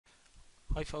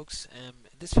Hi folks, in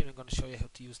this video I'm going to show you how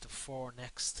to use the for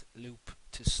next loop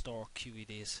to store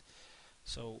QVDs.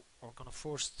 So we're going to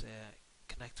first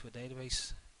connect to a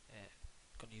database.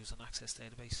 Going to use an access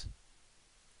database.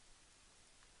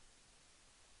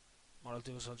 What I'll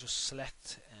do is I'll just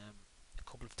select a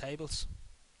couple of tables.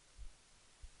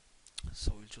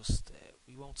 So we'll just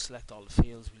we won't select all the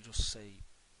fields, we'll just say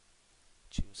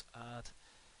choose add.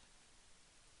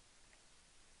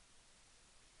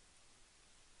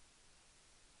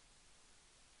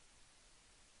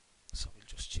 So we'll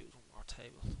just choose one more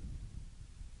table.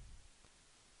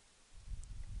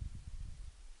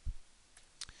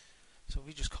 So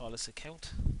we just call this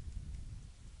account.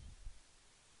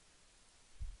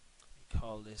 We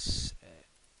call this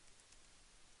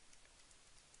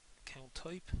account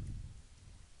type.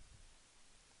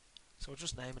 So we're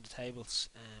just naming the tables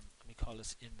and we call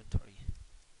this inventory.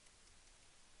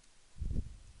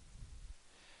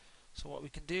 So what we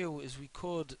can do is we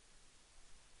could,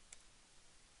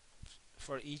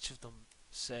 for each of them,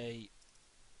 say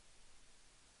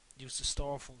use the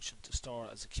store function to store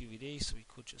as a QVD. So we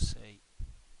could just say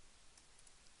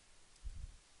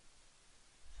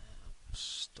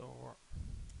store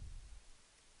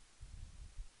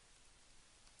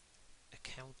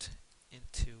account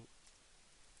into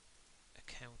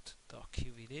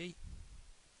account.qvd,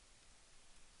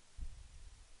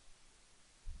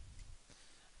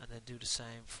 and then do the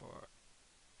same for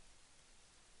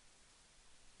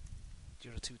the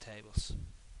other two tables. And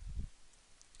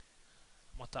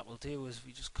what that will do is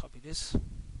we just copy this,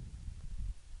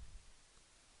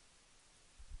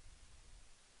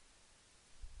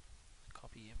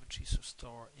 copy inventory, so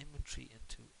store inventory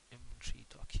into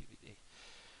inventory.qvd.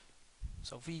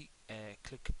 So if we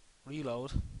click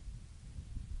reload,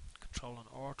 Control and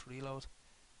R to reload,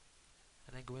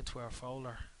 and then go into our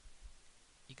folder,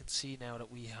 you can see now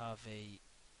that we have a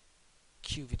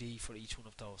QVD for each one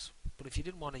of those. But if you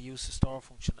didn't want to use the store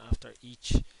function after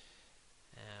each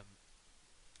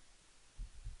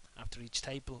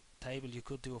table, you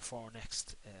could do a for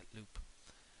next loop.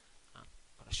 And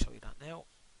I'm going to show you that now.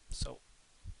 So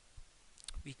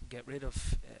we can get rid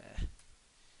of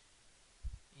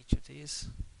each of these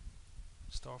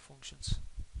store functions.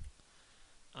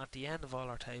 At the end of all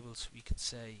our tables, we can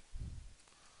say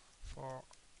for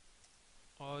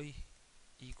I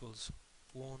equals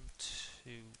 1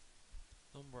 to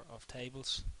number of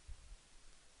tables.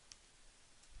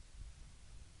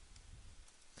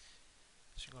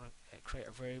 So you're going to create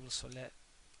a variable, so let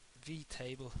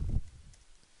vTable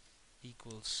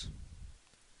equals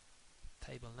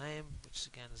table name, which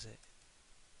again is it.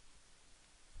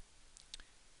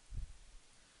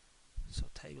 So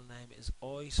table name is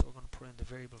I, so we're going to put in the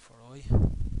variable for I.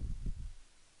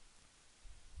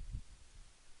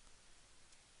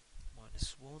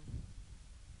 Minus 1.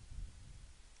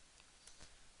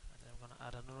 And then we're going to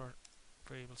add another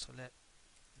variable, so let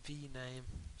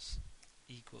vNames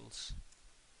equals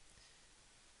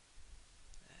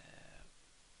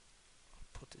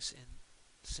put this in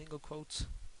single quotes,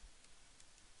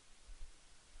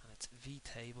 and it's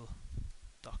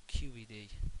vtable.qvd.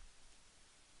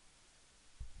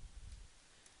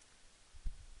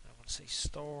 I'm going to say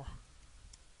store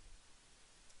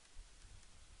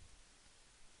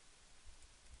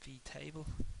vtable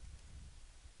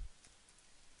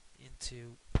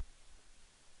into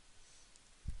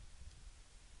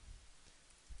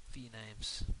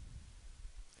vnames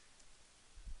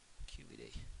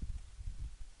QVD.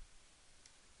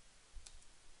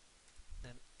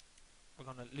 Then we're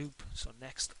going to loop, so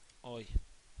next I.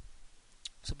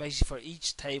 So basically for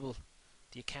each table,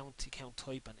 the account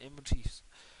type and inventories,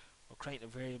 we're creating a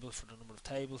variable for the number of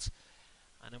tables,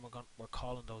 and then we're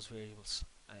calling those variables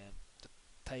the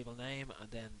table name,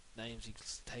 and then names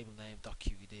equals table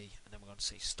name.qvd, and then we're going to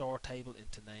say store table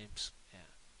into names and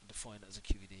define it as a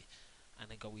QVD, and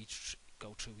then go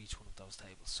through each one of those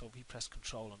tables. So if we press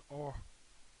Control and R,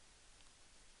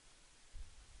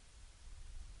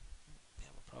 we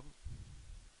have a problem.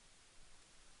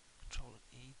 Control and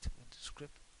E to go into the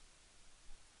script.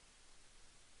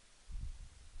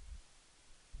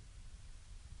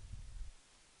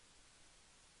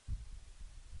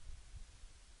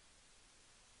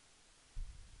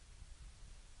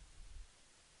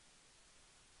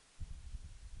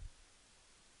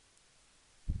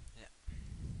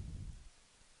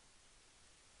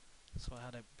 So I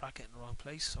had a bracket in the wrong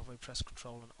place, so if I press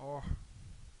Control and R,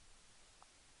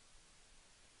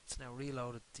 it's now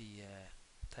reloaded the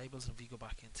tables, and if we go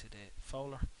back into the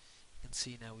folder, you can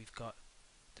see now we've got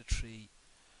the three,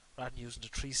 rather than using the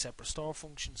three separate store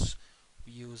functions,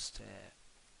 we used a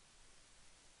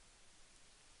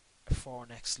a for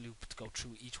next loop to go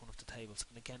through each one of the tables.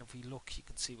 And again, if we look, you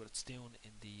can see what it's doing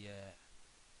in the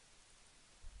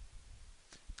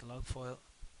log file.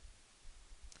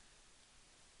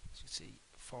 As you can see,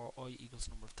 for I equals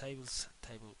number of tables,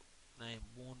 table name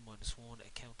 1 minus 1,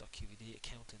 account.qvd,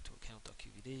 account into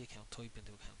account.qvd, account type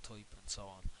into account type, and so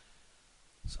on.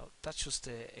 So that's just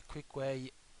a quick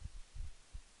way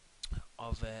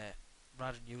of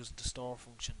rather than using the store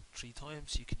function 3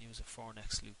 times, you can use a for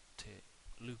next loop to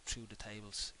loop through the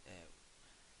tables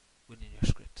within your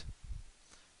script.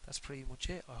 That's pretty much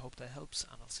it. I hope that helps,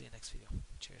 and I'll see you next video.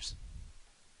 Cheers.